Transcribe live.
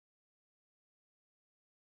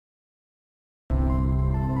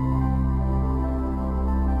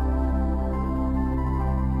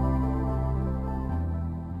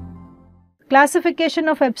classification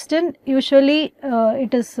of Ebstein, usually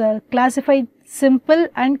it is classified simple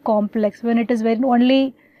and complex. When it is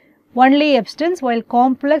only Ebstein's, while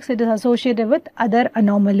complex it is associated with other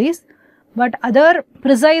anomalies. But other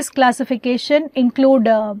precise classification include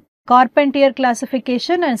Carpentier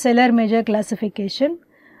classification and Cellar-Major classification.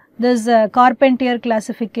 This Carpentier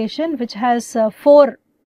classification, which has 4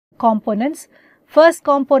 components. First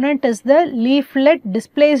component is the leaflet,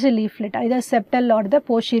 displaced leaflet, either septal or the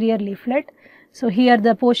posterior leaflet. So here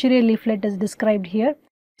the posterior leaflet is described here.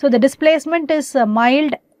 So the displacement is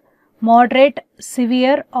mild, moderate,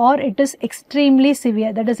 severe, or it is extremely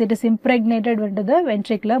severe. That is, it is impregnated into the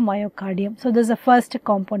ventricular myocardium. So this is the first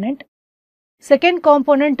component. Second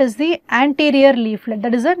component is the anterior leaflet.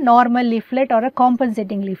 That is a normal leaflet or a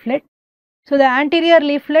compensating leaflet. So the anterior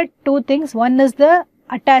leaflet, 2 things. One is the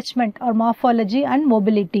attachment or morphology and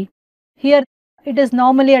mobility. Here it is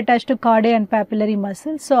normally attached to cardiac and papillary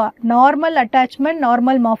muscles. So normal attachment,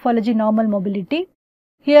 normal morphology, normal mobility.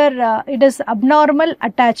 Here it is abnormal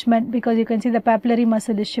attachment, because you can see the papillary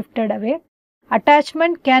muscle is shifted away.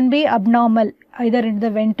 Attachment can be abnormal either in the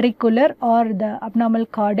ventricular or the abnormal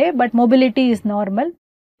cardiac, but mobility is normal.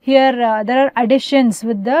 Here there are adhesions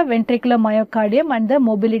with the ventricular myocardium and the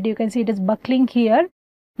mobility. You can see it is buckling here.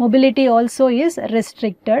 Mobility also is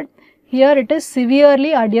restricted. Here it is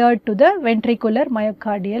severely adhered to the ventricular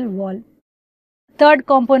myocardial wall. Third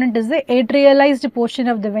component is the atrialized portion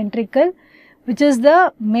of the ventricle, which is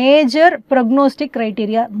the major prognostic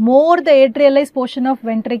criteria. More the atrialized portion of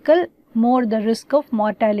ventricle, more the risk of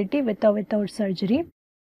mortality with or without surgery.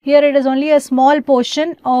 Here it is only a small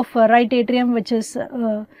portion of right atrium, which is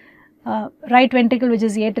right ventricle, which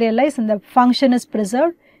is atrialized, and the function is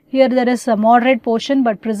preserved. Here there is a moderate portion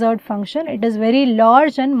but preserved function. It is very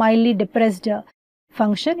large and mildly depressed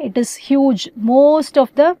function. It is huge. Most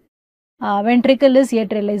of the ventricle is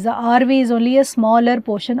atrialized. The RV is only a smaller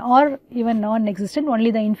portion or even non-existent,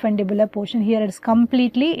 only the infundibular portion. Here it is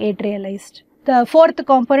completely atrialized. The fourth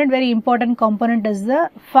component, very important component, is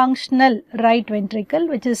the functional right ventricle,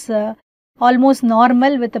 which is almost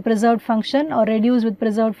normal with the preserved function, or reduced with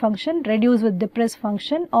preserved function, reduced with depressed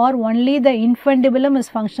function, or only the infundibulum is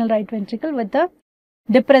functional right ventricle with the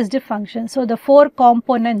depressed function. So the 4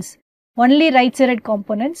 components, only right sided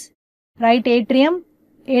components: right atrium,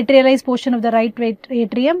 atrialized portion of the right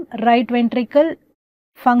atrium, right ventricle,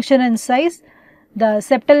 function and size, the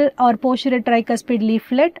septal or posterior tricuspid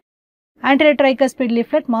leaflet, anterior tricuspid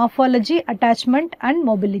leaflet, morphology, attachment and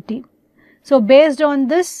mobility. So based on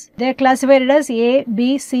this, they are classified as A,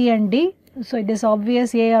 B, C and D. So it is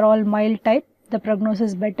obvious A are all mild type, the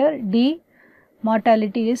prognosis is better. D,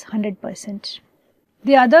 mortality is 100%.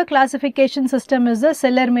 The other classification system is the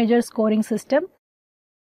Cellar-Major scoring system.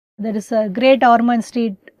 There is a Great Ormond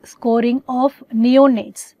Street scoring of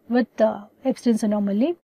neonates with Ebstein's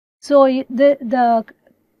anomaly. So the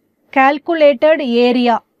calculated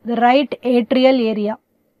area, the right atrial area,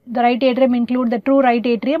 the right atrium include the true right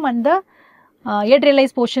atrium and the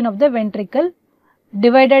atrialized portion of the ventricle,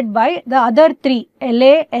 divided by the other 3,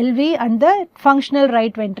 LA, LV and the functional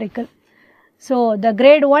right ventricle. So the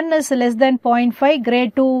grade 1 is less than 0.5,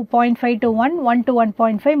 grade 2 0.5 to 1, 1 to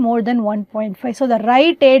 1.5, more than 1.5. So the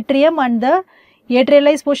right atrium and the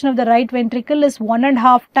atrialized portion of the right ventricle is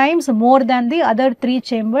 1.5 times more than the other 3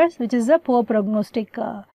 chambers, which is a poor prognostic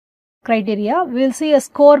criteria. We will see a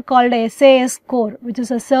score called SAS score, which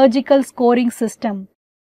is a surgical scoring system,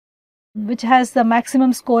 which has the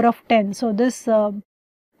maximum score of 10. So this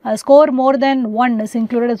score more than 1 is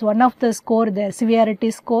included as one of the score, the severity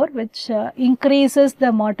score, which increases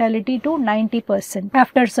the mortality to 90%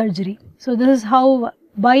 after surgery. So this is how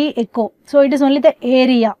by echo. So it is only the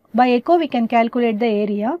area. By echo we can calculate the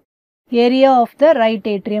area of the right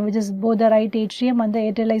atrium, which is both the right atrium and the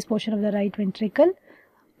atrialized portion of the right ventricle,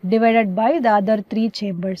 divided by the other 3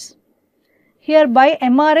 chambers. Here by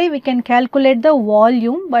MRI we can calculate the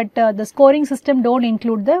volume, but the scoring system don't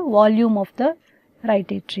include the volume of the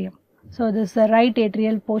right atrium. So this is the right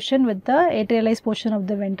atrial portion with the atrialized portion of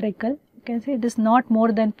the ventricle. You can see it is not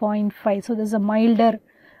more than 0.5. So this is a milder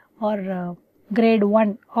or grade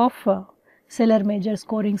 1 of Cellar-Major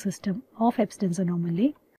scoring system of Ebstein's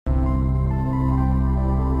anomaly.